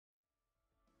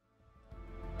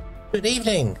Good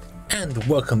evening and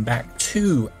welcome back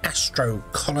to Astro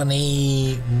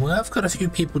Colony. Well, I've got a few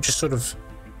people just sort of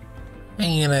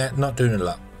hanging out, not doing a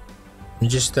lot. I'm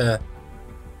just good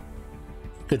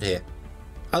here.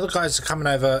 Other guys are coming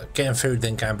over, getting food,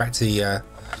 then going back to the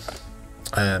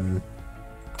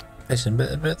listen,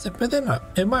 but they're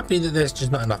not. It might be that there's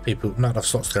just not enough people, not enough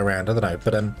slots to go around. I don't know,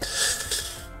 but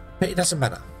it doesn't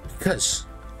matter because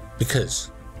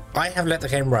I have let the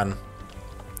game run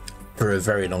for a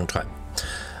very long time.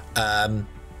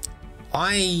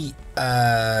 I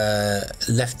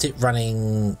left it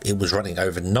running. It was running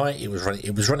overnight. It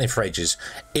was running for ages.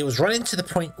 It was running to the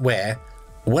point where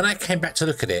when I came back to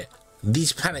look at it,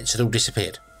 these planets had all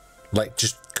disappeared, like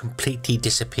just completely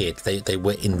disappeared. They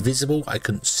were invisible. I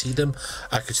couldn't see them.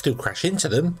 I could still crash into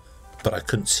them, but I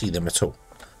couldn't see them at all.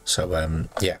 So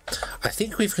yeah, I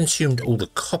think we've consumed all the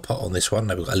copper on this one.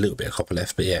 No, we've got a little bit of copper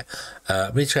left, but yeah,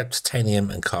 we need to grab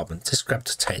titanium and carbon. Let's grab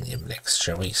titanium next,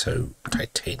 shall we? So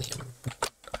titanium,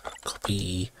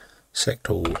 copy, select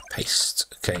all,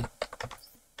 paste. Okay.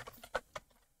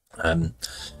 And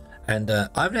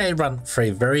I've let it run for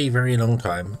a very, very long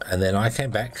time, and then I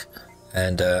came back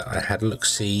and I had a look.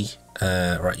 See,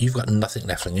 right, you've got nothing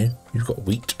left on you. You've got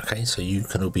wheat. Okay, so you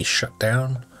can all be shut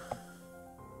down.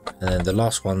 And the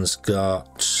last one's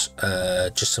got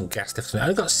just some gas left in it. I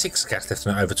only got 6 gas left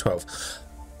in it over 12.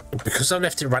 Because I've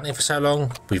left it running for so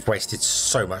long, we've wasted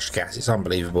so much gas. It's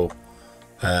unbelievable.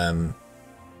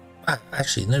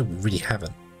 Actually, no, we really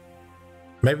haven't.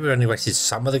 Maybe we only wasted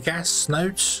some of the gas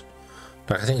nodes.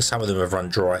 Like, I think some of them have run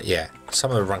dry. Yeah, some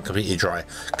of them have run completely dry.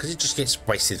 Because it just gets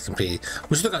wasted completely.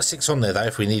 We've still got 6 on there, though,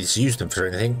 if we needed to use them for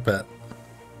anything. But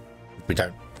we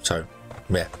don't. So,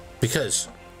 yeah. Because...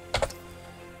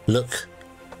 look,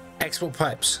 export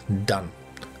pipes done,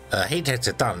 heat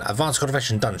detector done, advanced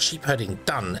cultivation done, sheep herding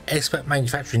done, expert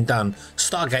manufacturing done,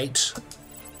 Stargate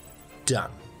done.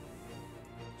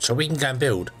 So we can go and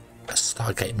build a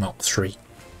Stargate Mark 3.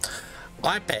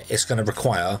 I bet it's going to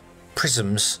require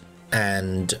prisms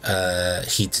and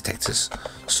heat detectors.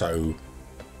 So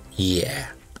yeah,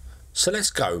 so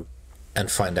let's go and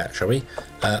find out, shall we?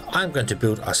 I'm going to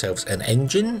build ourselves an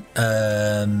engine.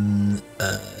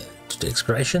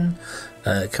 Exploration.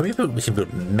 Can we build? We can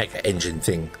build a mega engine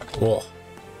thing. Oh,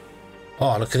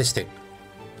 look at this thing.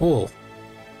 Oh,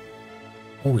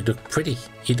 you look pretty.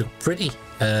 You look pretty.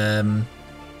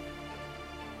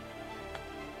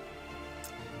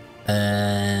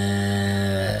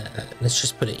 Let's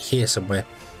just put it here somewhere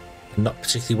and not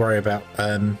particularly worry about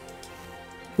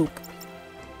oop.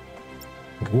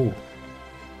 Ooh.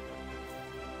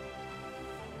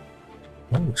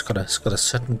 Oh, it's got a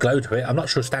certain glow to it. I'm not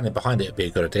sure standing behind it would be a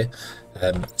good idea,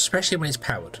 especially when it's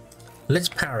powered. Let's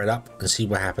power it up and see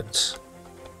what happens.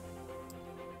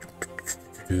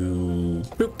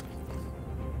 Boop.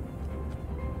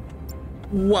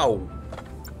 Whoa!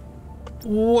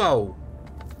 Whoa!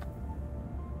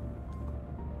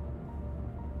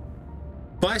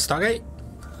 Bye, Stargate.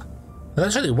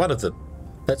 That's only one of them.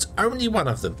 That's only one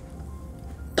of them.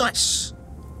 Nice,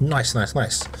 nice, nice,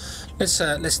 nice. Let's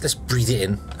breathe it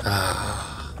in.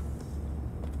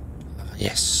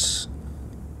 Yes.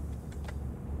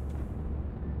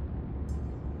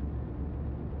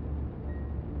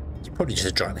 It's probably just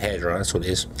a giant hairdryer. That's what it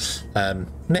is. Yeah.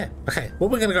 Okay. Well,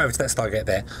 we're going to go over to that Stargate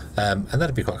there, and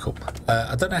that'd be quite cool.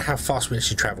 I don't know how fast we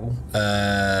actually travel.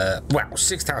 Wow,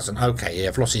 6,000. Okay. Yeah,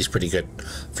 velocity is pretty good.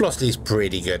 Velocity is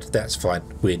pretty good. That's fine.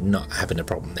 We're not having a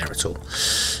problem there at all.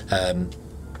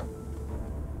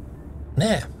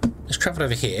 Yeah. Let's travel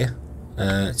over here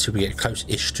till we get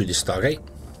close-ish to the Stargate.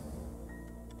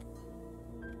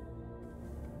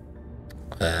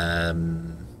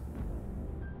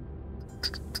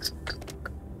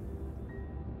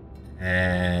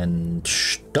 And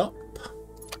stop.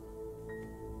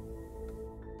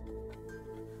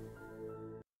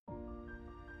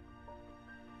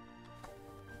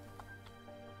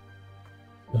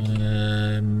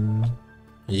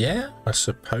 Yeah, I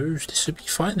suppose this would be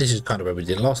fine. This is kind of where we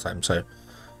did last time, so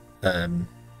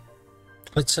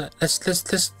let's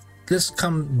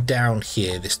come down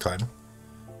here this time,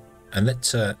 and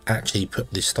let's actually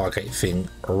put this Stargate thing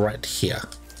right here.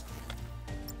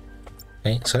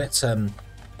 Okay, so let's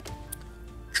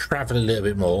travel a little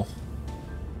bit more.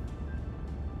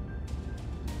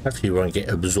 Hopefully we won't get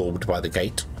absorbed by the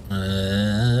gate.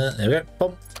 There we go.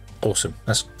 Boom. Awesome.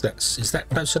 Is that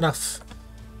close enough?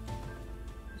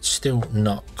 Still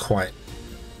not quite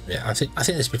Yeah, I think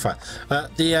this will be fine.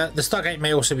 The Stargate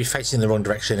may also be facing the wrong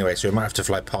direction anyway, so we might have to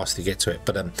fly past to get to it.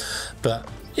 But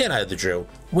you know the drill.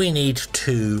 We need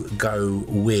to go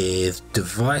with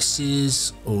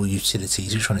devices or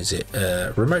utilities. Which one is it?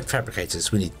 Remote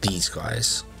fabricators. We need these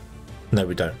guys. No,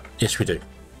 we don't. Yes, we do.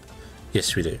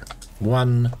 Yes, we do.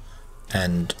 1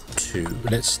 and 2.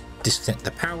 Let's disconnect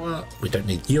the power. We don't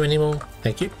need you anymore.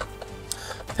 Thank you.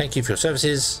 Thank you for your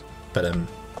services. But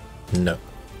no.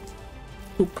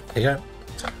 Oop, there you go.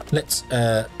 Let's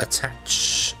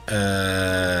attach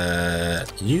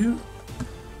you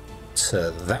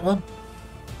to that one.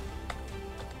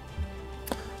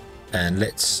 And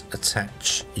let's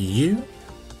attach you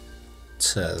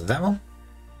to that one.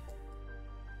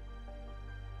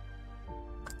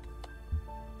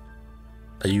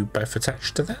 Are you both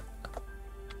attached to that?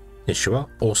 Yes, you are.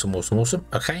 Awesome, awesome, awesome.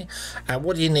 Okay. And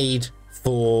what do you need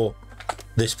for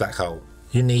this black hole?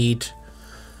 You need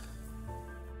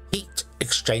heat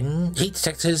exchange, heat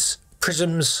detectors,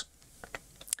 prisms,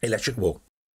 electric wall.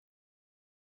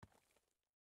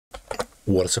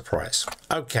 What a surprise.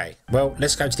 Okay, well,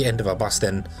 let's go to the end of our bus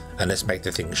then, and let's make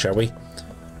the thing, shall we?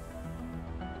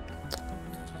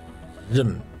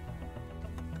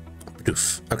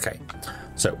 Okay,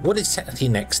 so what is technically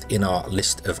next in our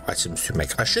list of items to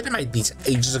make? I should have made these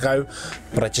ages ago,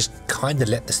 but I just kind of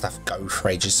let the stuff go for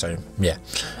ages, so yeah.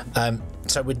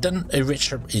 So we've done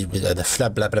enriched, blah,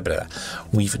 blah, blah, blah.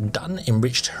 We've done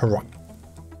enriched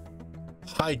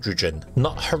hydrogen,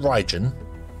 not horizon.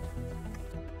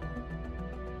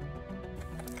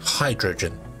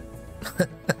 Hydrogen.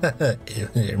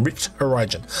 Enriched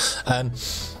horizon.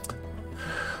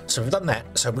 So we've done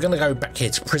that. So we're going to go back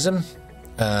here to prism.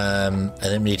 And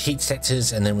then we need heat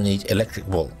detectors, and then we need electric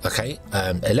wall. Okay.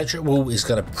 Electric wall is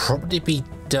going to probably be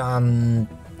done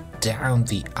down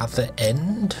the other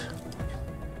end.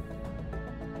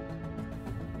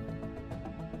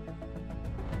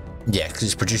 Yeah, because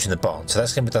it's producing the bond, so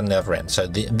that's going to be done the other end. So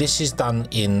this is done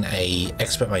in a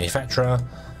expert manufacturer,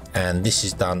 and this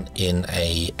is done in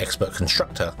a expert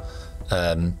constructor,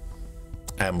 and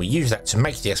we use that to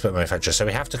make the expert manufacturer. So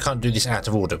we have to kind of do this out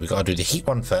of order. We've got to do the heat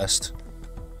one first.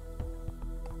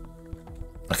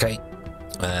 Okay,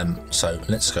 so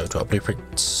let's go to our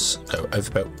blueprints. Go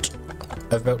overbuilt.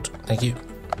 Thank you.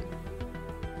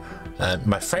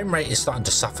 My frame rate is starting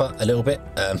to suffer a little bit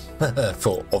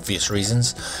for obvious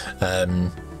reasons.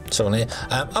 So on here.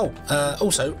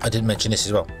 Also, I didn't mention this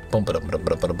as well.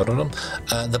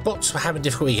 The bots were having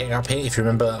difficulty getting up here. If you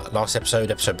remember last episode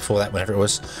before that, whenever it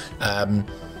was. I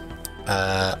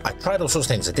tried all sorts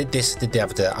of things. I did this, did the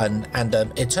other, and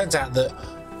it turns out that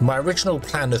my original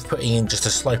plan of putting in just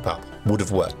a slope up would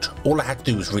have worked. All I had to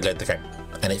do was reload the game,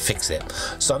 and it fixed it.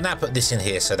 So I've now put this in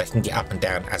here so they can get up and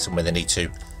down as and when they need to.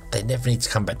 They never need to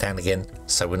come back down again,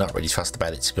 so we're not really fussed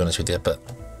about it, to be honest with you, but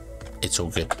it's all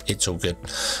good. It's all good.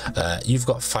 You've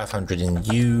got 500 in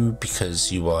you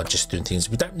because you are just doing things.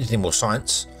 We don't need any more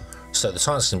science, so the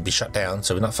science can be shut down,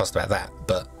 so we're not fussed about that,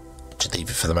 but just leave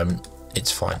it for the moment.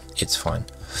 It's fine. It's fine.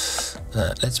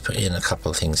 Let's put in a couple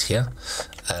of things here,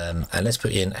 and let's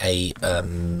put in a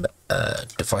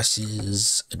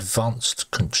devices advanced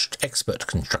expert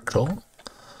constructor.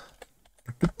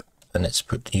 And let's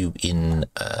put you in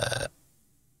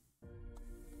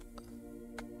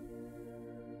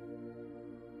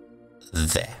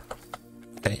there.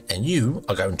 Okay, and you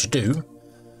are going to do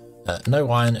no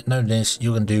iron, no this.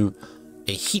 You're going to do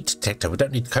a heat detector. We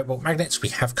don't need cobalt magnets. We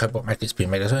have cobalt magnets being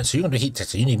made. So you're going to do a heat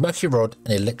detector. You need mercury rod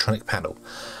and electronic panel.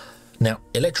 Now,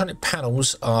 electronic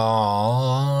panels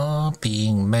are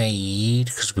being made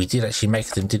because we did actually make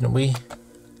them, didn't we?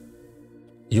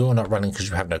 You're not running because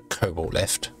you have no cobalt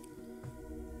left.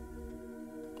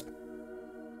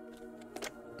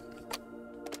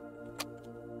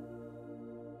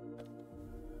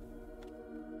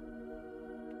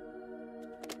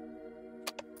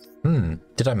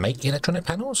 Did I make electronic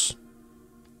panels?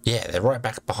 Yeah, they're right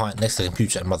back behind next to the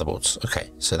computer and motherboards. Okay,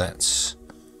 so that's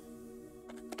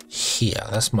here.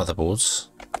 That's motherboards.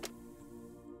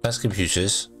 That's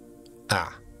computers.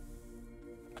 Ah.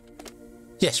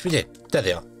 Yes, we did. There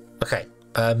they are. Okay.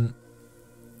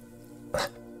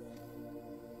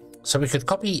 So we could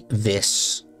copy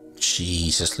this.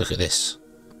 Jesus, look at this.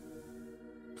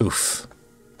 Oof.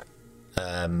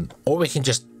 Or we can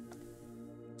just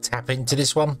tap into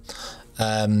this one.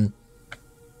 Because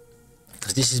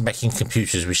this is making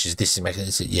computers, which is this is making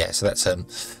this. Yeah, so that's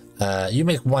you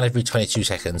make one every 22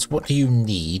 seconds. What do you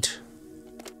need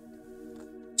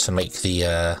to make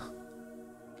the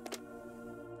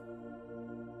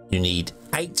you need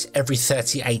 8 every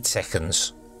 38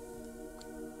 seconds.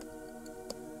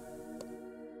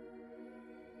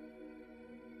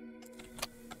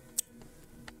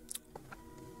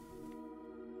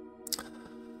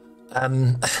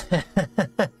 It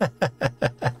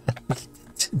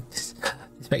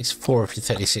makes 4 every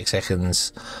 36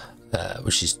 seconds,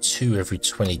 which is 2 every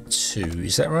 22.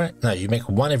 Is that right? No, you make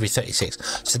 1 every 36.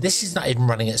 So this is not even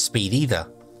running at speed either.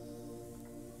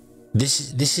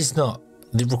 This is not.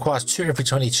 It requires 2 every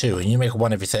 22, and you make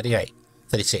 1 every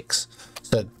 36.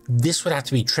 So this would have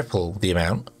to be triple the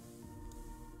amount,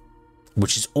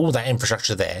 which is all that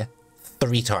infrastructure there,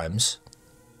 3 times.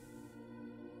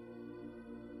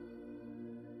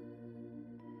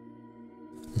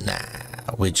 Nah,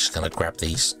 we're just gonna grab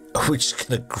these. We're just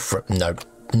gonna grab. Nope.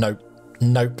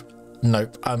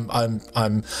 I'm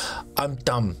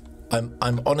done.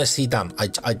 I'm honestly done.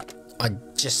 I'm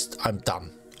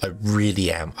done. I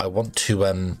really am. I want to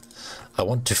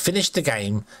finish the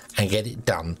game and get it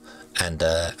done, and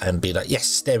be like,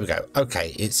 yes, there we go.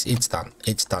 Okay, it's done.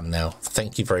 It's done now.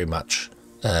 Thank you very much.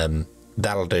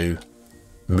 That'll do.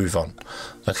 Move on.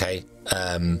 Okay.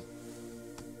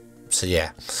 So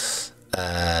yeah.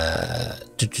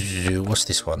 What's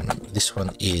this one? This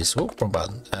one is wrong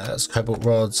button. That's cobalt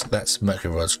rods. That's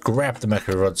mercury rods. Grab the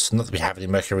mercury rods. Not that we have any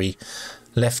mercury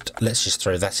left. Let's just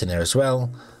throw that in there as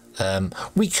well.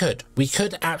 We could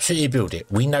absolutely build it.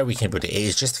 We know we can build it. It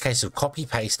is just a case of copy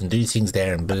paste and do things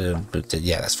there, and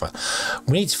yeah, that's fine.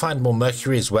 We need to find more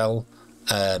mercury as well.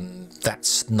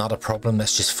 That's not a problem.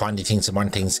 That's just finding things and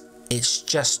running things. It's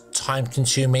just time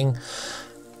consuming.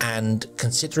 And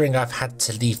considering I've had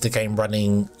to leave the game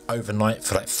running overnight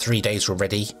for like 3 days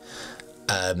already,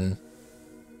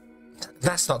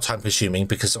 that's not time consuming,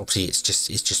 because obviously it's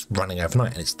just running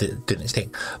overnight and it's doing its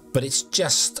thing. But it's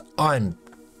just, I'm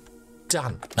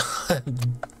done.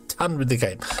 Done with the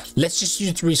game. Let's just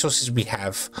use the resources we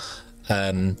have,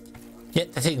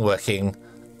 get the thing working,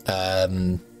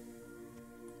 and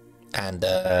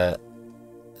go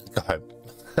home.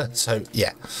 So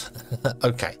yeah.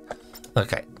 Okay,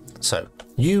 so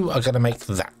you are going to make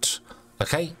that,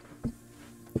 okay?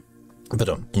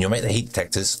 And you'll make the heat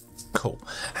detectors. Cool.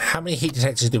 How many heat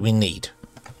detectors do we need?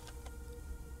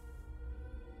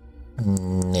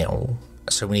 No.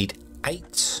 So we need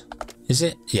 8, is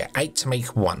it? Yeah, 8 to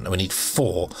make 1. We need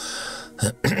 4.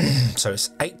 So it's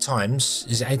 8 times.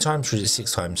 Is it 8 times or is it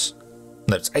 6 times?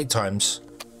 No, it's 8 times.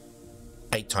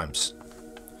 8 times.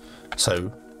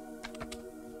 So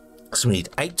we need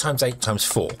 8 times 8 times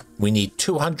 4. We need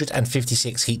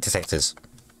 256 heat detectors.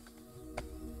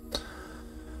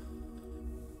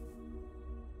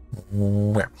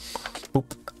 Well,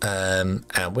 and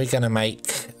we're going to make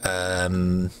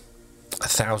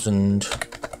 1,000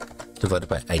 divided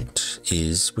by 8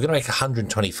 is, we're going to make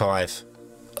 125.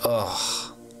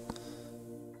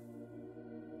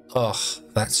 Oh,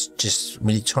 that's just,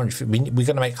 we need 250. We're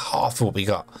going to make half of what we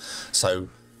got. So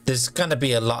there's going to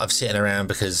be a lot of sitting around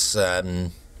because,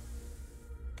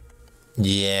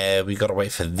 yeah, we got to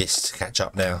wait for this to catch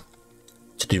up now,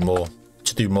 to do more.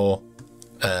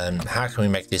 How can we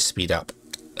make this speed up?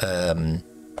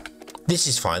 This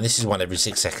is fine. This is 1 every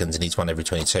 6 seconds and needs 1 every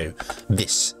 22.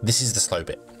 This is the slow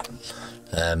bit.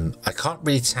 I can't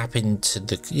really tap into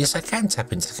the, yes, I can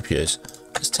tap into the computers.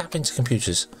 Let's tap into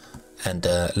computers and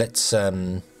let's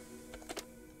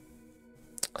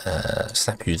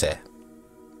snap you there.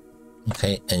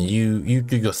 Okay, and you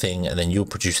do your thing, and then you'll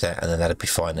produce that, and then that'll be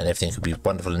fine, and everything could be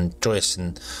wonderful and joyous.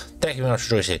 And thank you very much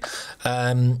for joyous.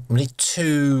 We need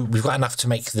 2. We've got enough to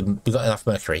make them. We've got enough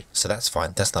mercury, so that's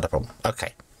fine. That's not a problem.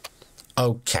 Okay,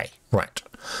 right.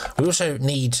 We also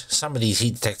need some of these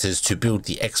heat detectors to build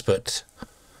the expert.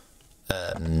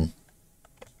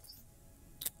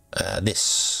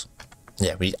 This.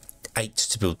 Yeah, we need 8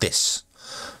 to build this,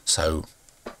 so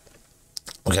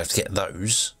we have to get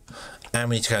those. And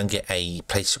we need to go and get a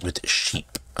place with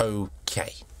sheep.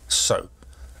 Okay, so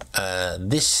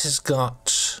this has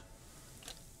got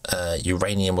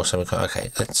uranium or something.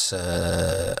 Okay, let's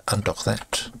undock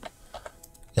that.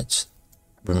 Let's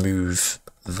remove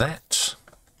that.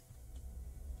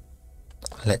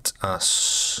 Let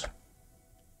us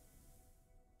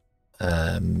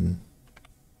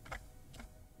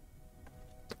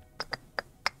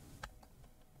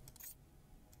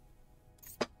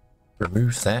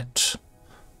remove that,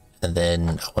 and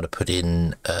then I want to put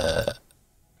in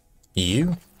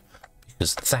you,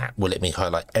 because that will let me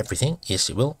highlight everything.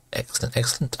 Yes, it will.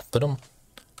 Excellent. Put on.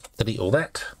 Delete all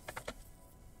that.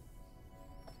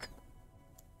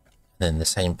 Then the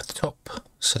same for the top.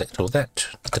 Select all that.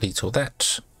 Delete all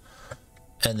that.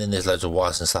 And then there's loads of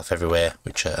wires and stuff everywhere,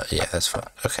 which yeah, that's fine.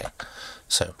 Okay,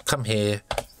 so come here,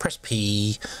 press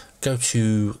P, go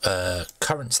to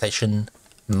current station,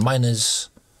 miners,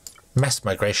 mass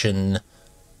migration,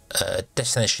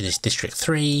 destination is district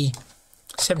 3,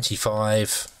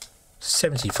 75,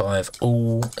 75,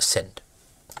 all send.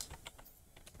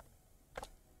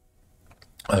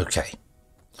 Okay.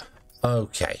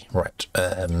 Okay, right.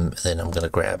 Then I'm going to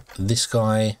grab this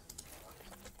guy.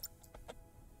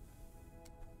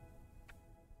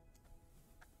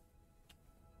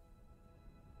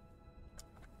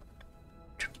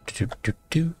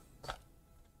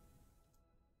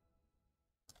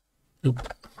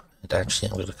 Oop. And actually,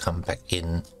 I'm going to come back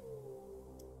in.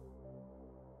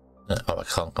 Oh, I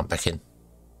can't come back in.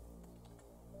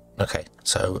 Okay,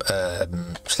 so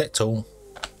select all.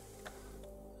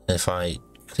 And if I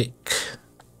click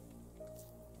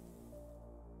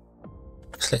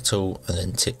select all and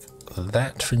then tick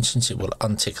that, for instance, it will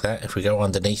untick that. If we go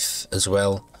underneath as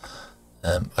well,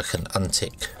 I can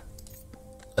untick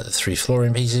the 3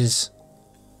 flooring pieces,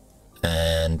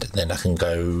 and then I can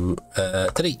go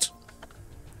delete.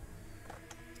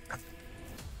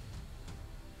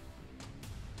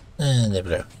 And there we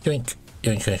go. Yoink,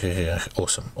 yoink, yoink, yoink, yoink.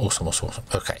 Awesome, awesome, awesome, awesome.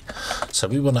 Okay, so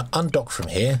we want to undock from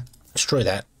here, destroy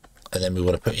that, and then we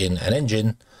want to put in an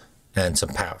engine and some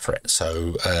power for it.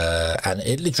 So and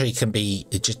it literally can be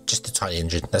just a tiny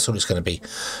engine. That's all it's going to be.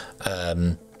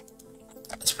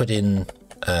 Let's put in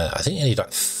I think you need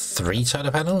like 3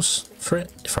 solar panels for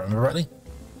it, if I remember rightly.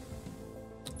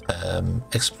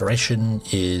 Exploration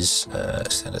is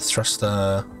standard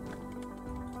thruster.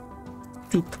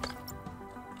 Doop.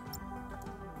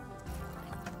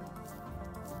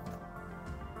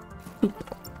 Doop.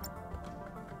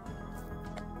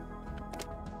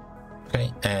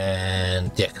 Okay,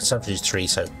 and yeah, consumption is 3,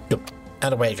 so doop,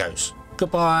 and away it goes.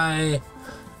 Goodbye,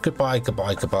 goodbye,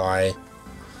 goodbye, goodbye.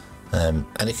 And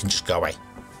it can just go away,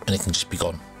 and it can just be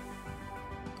gone.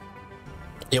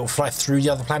 It will fly through the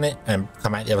other planet and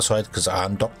come out the other side because I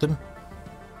undocked them.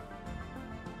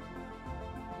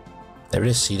 There it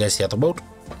is. See, there's the other world.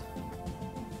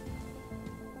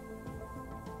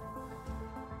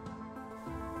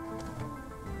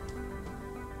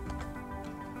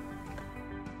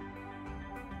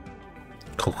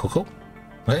 Cool, cool, cool.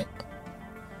 Okay.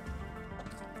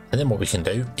 And then what we can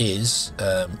do is,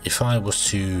 if I was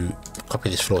to copy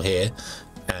this floor here,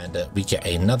 and we get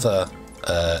another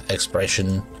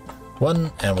exploration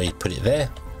one, and we put it there,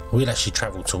 we'll actually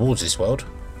travel towards this world,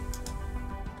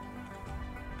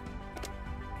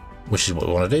 which is what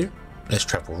we want to do. Let's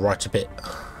travel right a bit,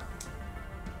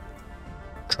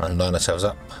 try and line ourselves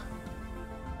up.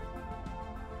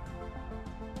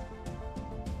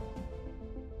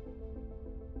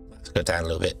 Let's go down a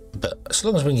little bit, but as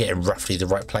long as we can get in roughly the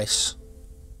right place.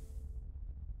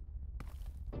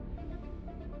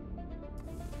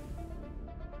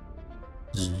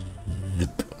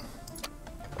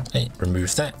 Okay,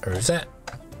 remove that,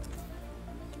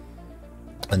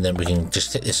 and then we can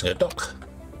just hit this and go dock,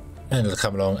 and it'll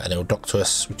come along and it'll dock to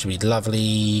us, which would be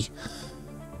lovely.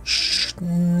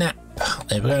 Snap.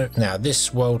 There we go. Now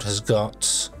this world has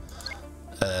got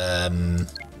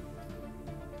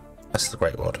that's the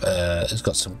great world. It's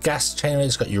got some gas chain,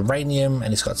 it's got uranium,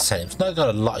 and it's got titanium. It's not got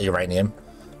a lot of uranium,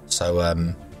 so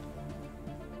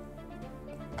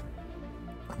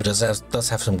but it does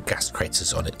have some gas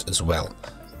craters on it as well.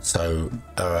 So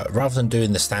rather than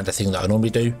doing the standard thing that I normally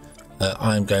do,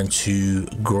 I'm going to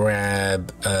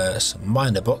grab some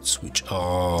miner bots, which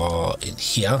are in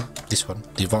here. This one,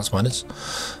 the advanced miners,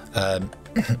 and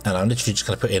I'm literally just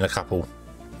going to put in a couple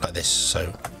like this. So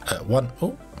 1,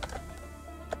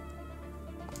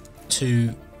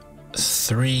 2,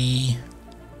 3,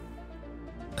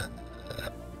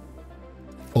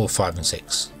 4, 5, and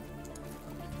 6.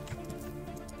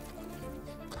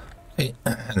 Okay,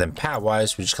 and then power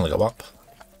wise, we're just going to go up.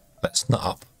 That's not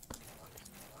up.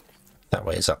 That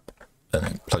way is up, and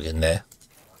then plug in there.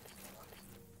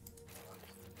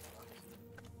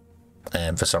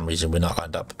 And for some reason we're not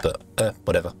lined up, but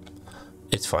whatever.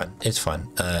 It's fine. It's fine.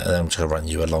 And then I'm just going to run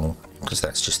you along because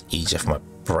that's just easier for my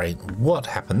brain. What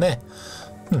happened there?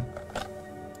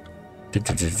 There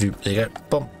you go.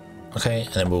 Boom. Okay,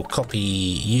 and then we'll copy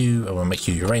you, and we'll make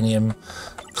you uranium.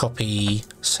 Copy.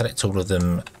 Select all of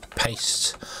them.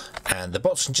 Paste. And the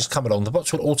bots can just come along. The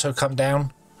bots will also come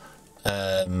down.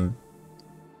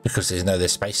 Because there's no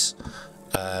space,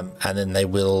 and then they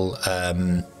will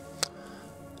go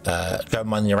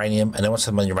mine uranium, and then once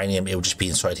they mine uranium, it will just be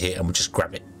inside here, and we'll just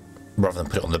grab it rather than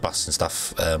put it on the bus and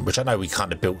stuff. Which I know we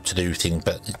kind of built to do thing,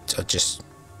 but I just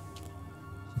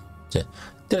did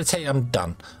I tell you I'm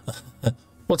done?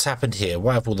 What's happened here?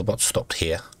 Why have all the bots stopped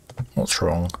here? What's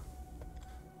wrong?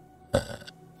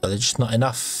 Are there just not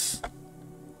enough?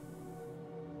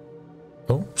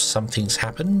 Oh, something's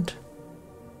happened.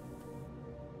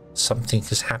 Something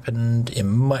has happened. It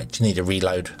might need a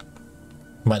reload.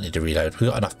 Might need to reload. We've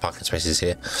got enough parking spaces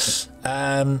here.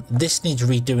 This needs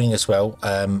redoing as well.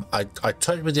 I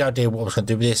told you with the idea what I was going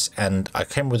to do with this, and I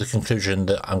came with the conclusion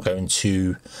that I'm going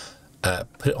to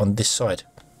put it on this side.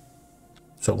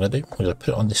 So what I'm going to do, I'm going to put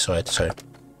it on this side. So,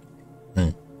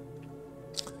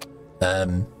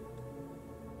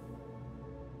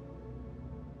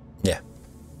 yeah.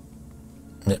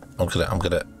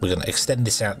 We're gonna extend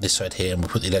this out this side here, and we'll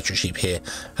put the electric sheep here,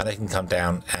 and they can come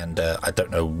down. And I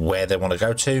don't know where they want to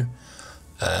go to,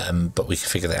 but we can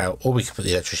figure that out. Or we can put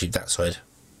the electric sheep that side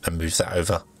and move that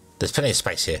over. There's plenty of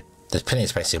space here. There's plenty of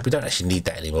space here. We don't actually need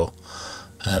that anymore.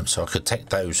 So I could take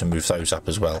those and move those up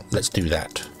as well. Let's do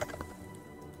that.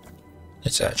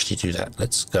 Let's actually do that.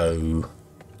 Let's go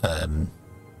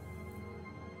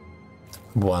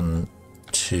 1,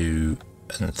 2,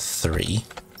 and 3.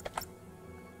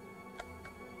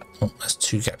 Oh, that's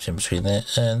 2 gaps in between there,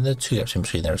 and there are 2 gaps in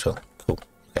between there as well. Cool.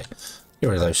 Okay, get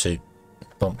rid of those 2.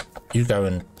 Boom. You go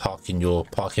and park in your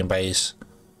parking bays.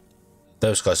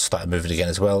 Those guys started moving again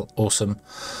as well. Awesome.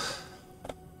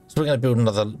 So we're going to build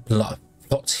another lot of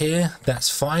plots here. That's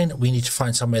fine. We need to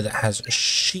find somewhere that has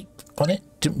sheep on it.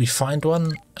 Didn't we find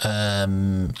one?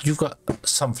 You've got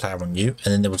sunflower on you,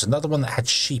 and then there was another one that had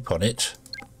sheep on it.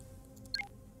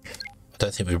 I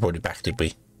don't think we brought it back, did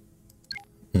we?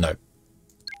 No.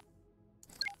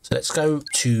 So let's go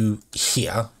to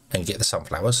here and get the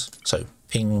sunflowers. So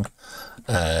ping,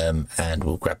 and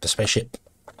we'll grab the spaceship,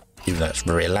 even though it's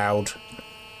very loud.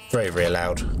 Very, very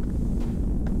loud.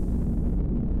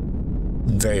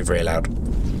 Very, very loud.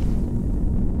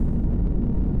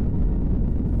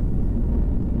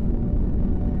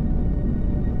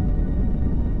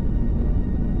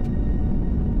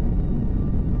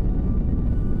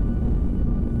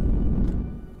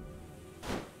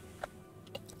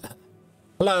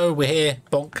 Hello, we're here.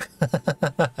 Bonk.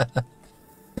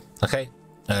 Okay.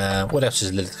 What else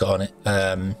has Lilith got on it?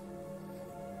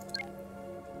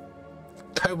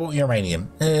 Cobalt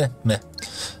uranium. Meh.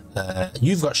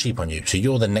 You've got sheep on you, so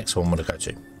you're the next one I want to go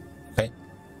to. Okay.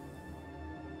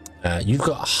 You've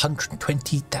got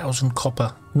 120,000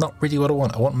 copper. Not really what I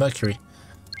want. I want mercury.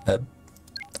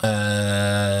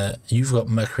 You've got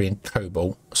mercury and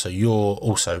cobalt, so you're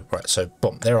also right. So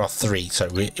boom, there are 3. So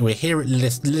we're here at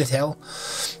Lilith Hell.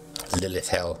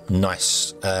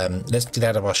 Nice. Let's get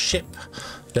out of our ship.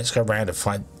 Let's go around and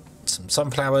find some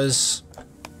sunflowers.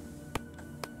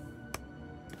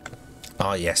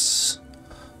 Ah, yes,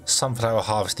 sunflower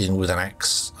harvesting with an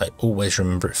axe. I always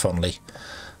remember it fondly.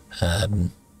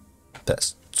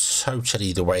 That's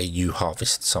totally the way you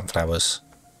harvest sunflowers.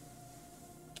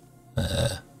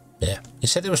 Yeah, you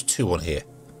said there was 2 on here,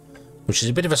 which is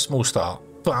a bit of a small start,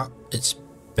 but it's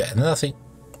better than nothing.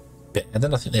 Better than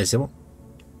nothing. There's the one.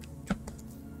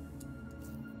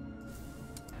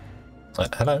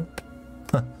 Hello.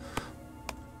 Huh.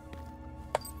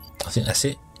 I think that's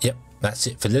it. Yep, that's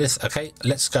it for Lilith. Okay,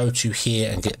 let's go to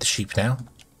here and get the sheep now.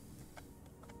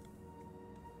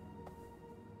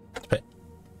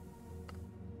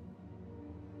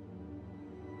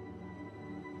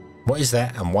 What is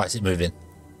that, and why is it moving?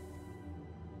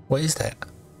 What is that?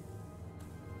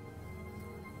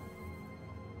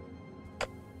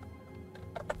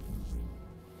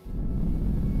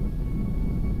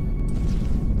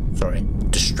 Sorry,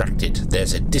 distracted.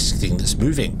 There's a disc thing that's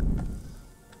moving.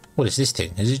 What is this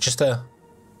thing? Is it just a...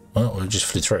 Oh, we just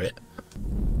flew through it.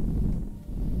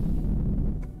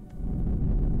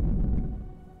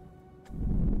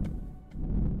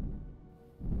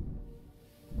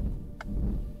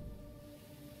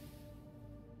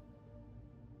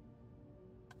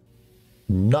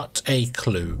 Not a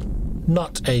clue.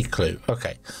 Not a clue.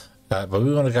 Okay. But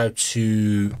we want to go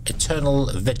to Eternal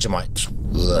Vegemite.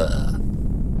 Ugh.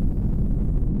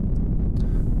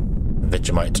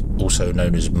 Vegemite, also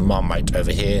known as Marmite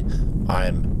over here.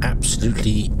 I'm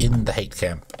absolutely in the hate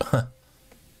camp.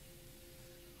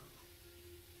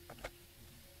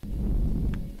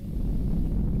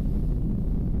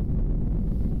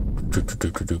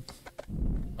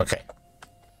 Okay.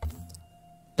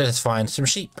 Let us find some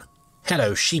sheep.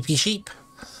 Hello, sheepy sheep.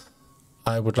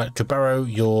 I would like to borrow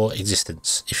your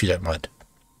existence, if you don't mind.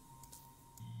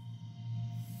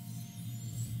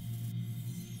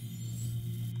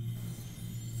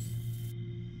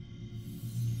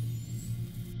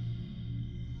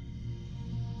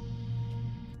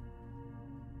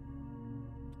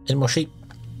 Any more sheep?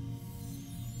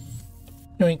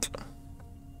 Yoink.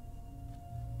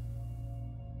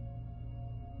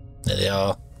 There they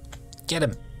are. Get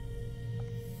them.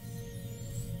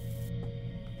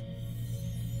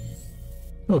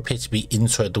 They appear to be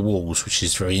inside the walls, which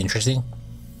is very interesting.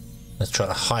 Let's try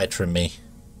to hide from me.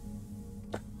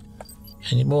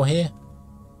 Any more here?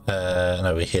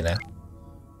 No, we're here now.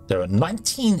 There are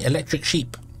 19 electric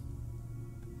sheep.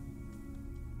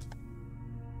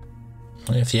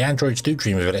 If the androids do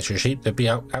dream of electric sheep, they'd be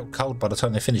out cold by the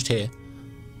time they finished here.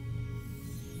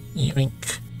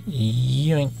 Yoink,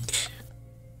 yoink.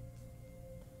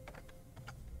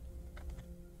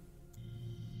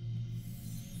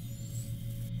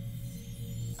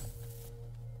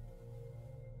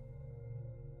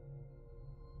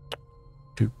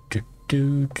 Do do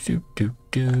do do do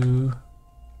do.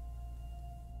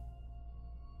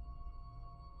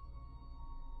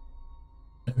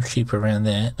 No sheep around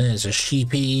there. There's a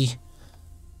sheepy.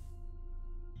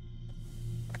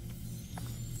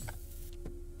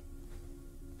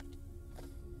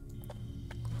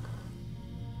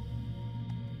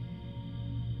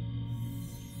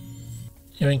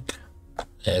 Yoink.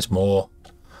 There's more.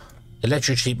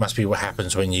 Electric sheep must be what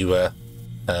happens when you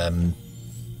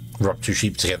rub two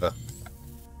sheep together.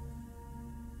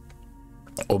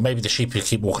 Or maybe the sheep who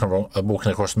keep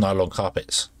walking across nylon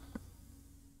carpets.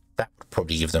 That would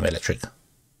probably give them electric.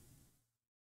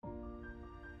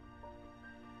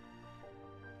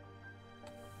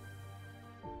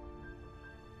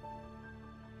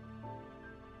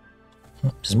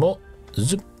 There's more.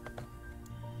 Zoop.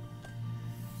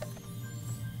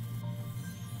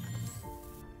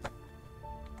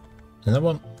 Another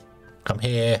one. Come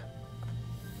here.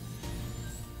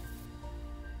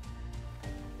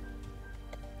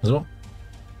 There's one.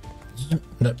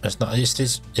 No, that's not. It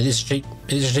is a sheep.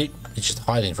 It is a sheep. It's just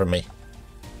hiding from me.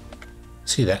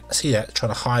 See that? See that?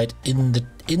 Trying to hide in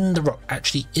the rock.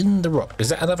 Actually, in the rock. Is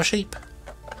that another sheep?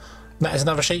 That is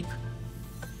another sheep.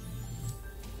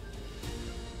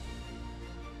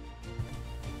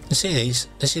 You see these?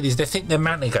 They see these. They think they're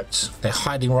mountain goats. They're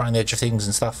hiding right on the edge of things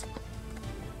and stuff.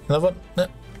 Another one. No.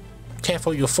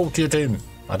 Careful, you'll fall to your doom.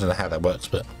 I don't know how that works,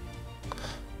 but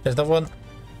there's another one.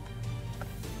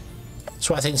 That's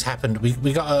why things happened.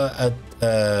 We got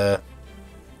a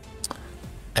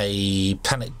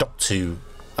planet docked to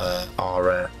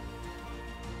our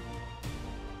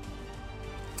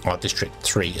district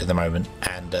 3 at the moment,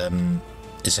 and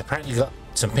it's apparently got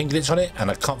some pinglets on it,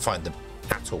 and I can't find them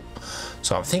at all.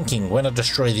 So I'm thinking when I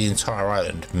destroy the entire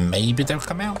island, maybe they'll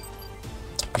come out.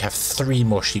 We have 3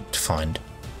 more sheep to find.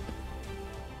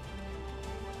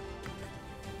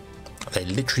 They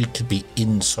literally could be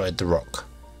inside the rock.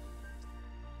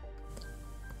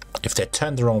 If they're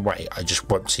turned the wrong way, I just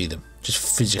won't see them.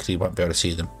 Just physically won't be able to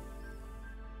see them.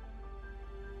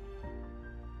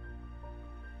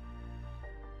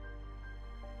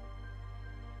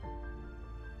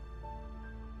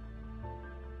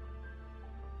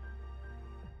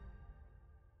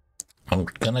 I'm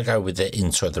gonna go with the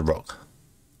inside the rock.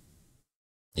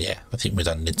 Yeah, I think we've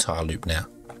done an entire loop now.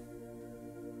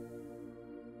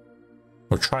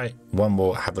 We'll try one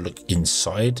more, have a look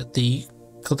inside the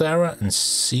caldera and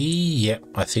see. Yep,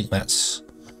 I think that's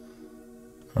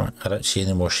right. I don't see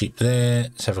any more sheep there.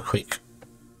 Let's have a quick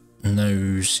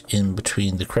nose in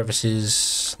between the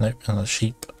crevices. Nope, another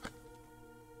sheep.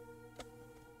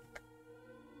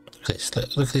 Look at this.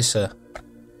 Look at this.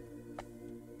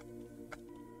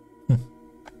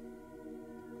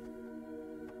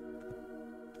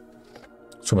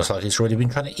 It's almost like it's already been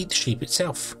trying to eat the sheep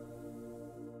itself.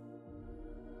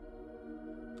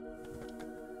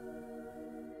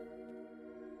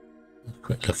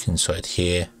 Quick look inside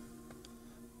here.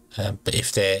 But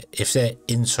if they're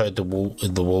inside the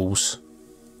walls,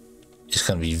 it's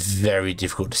going to be very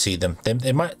difficult to see them.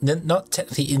 They're not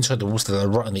technically inside the walls; they're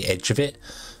right on the edge of it,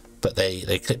 but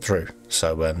they clip through.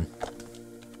 So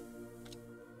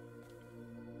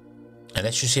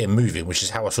unless you see them moving, which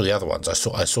is how I saw the other ones. I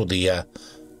saw the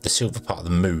silver part of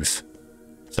them move.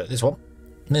 So there's one.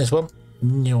 There's one.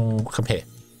 Come here.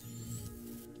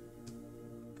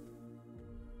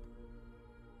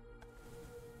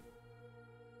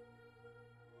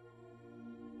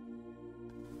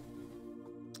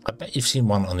 I bet you've seen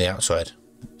one on the outside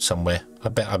somewhere. I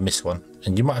bet I've missed one,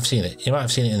 and you might have seen it. You might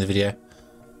have seen it in the video.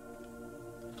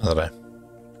 I don't know.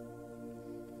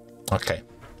 Okay.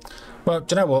 Well,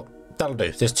 do you know what? That'll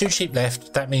do. There's 2 sheep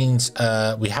left. That means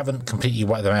we haven't completely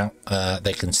wiped them out.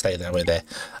 They can stay that way there.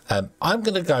 I'm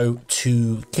going to go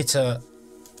to Kitta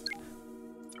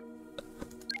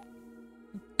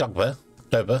Dober.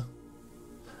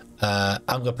 I'm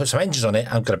going to put some engines on it.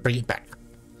 I'm going to bring it back.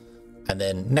 And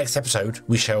then next episode,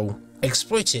 we shall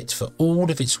exploit it for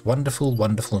all of its wonderful,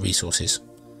 wonderful resources.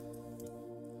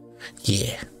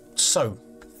 Yeah. So,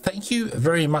 thank you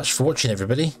very much for watching,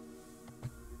 everybody.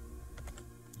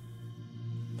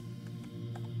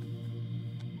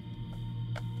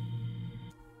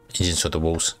 He's inside the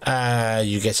walls.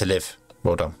 You get to live.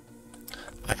 Well done.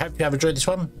 I hope you have enjoyed this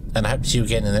one, and I hope to see you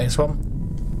again in the next one.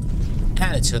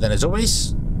 And until then, as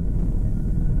always,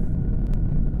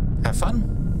 have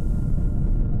fun.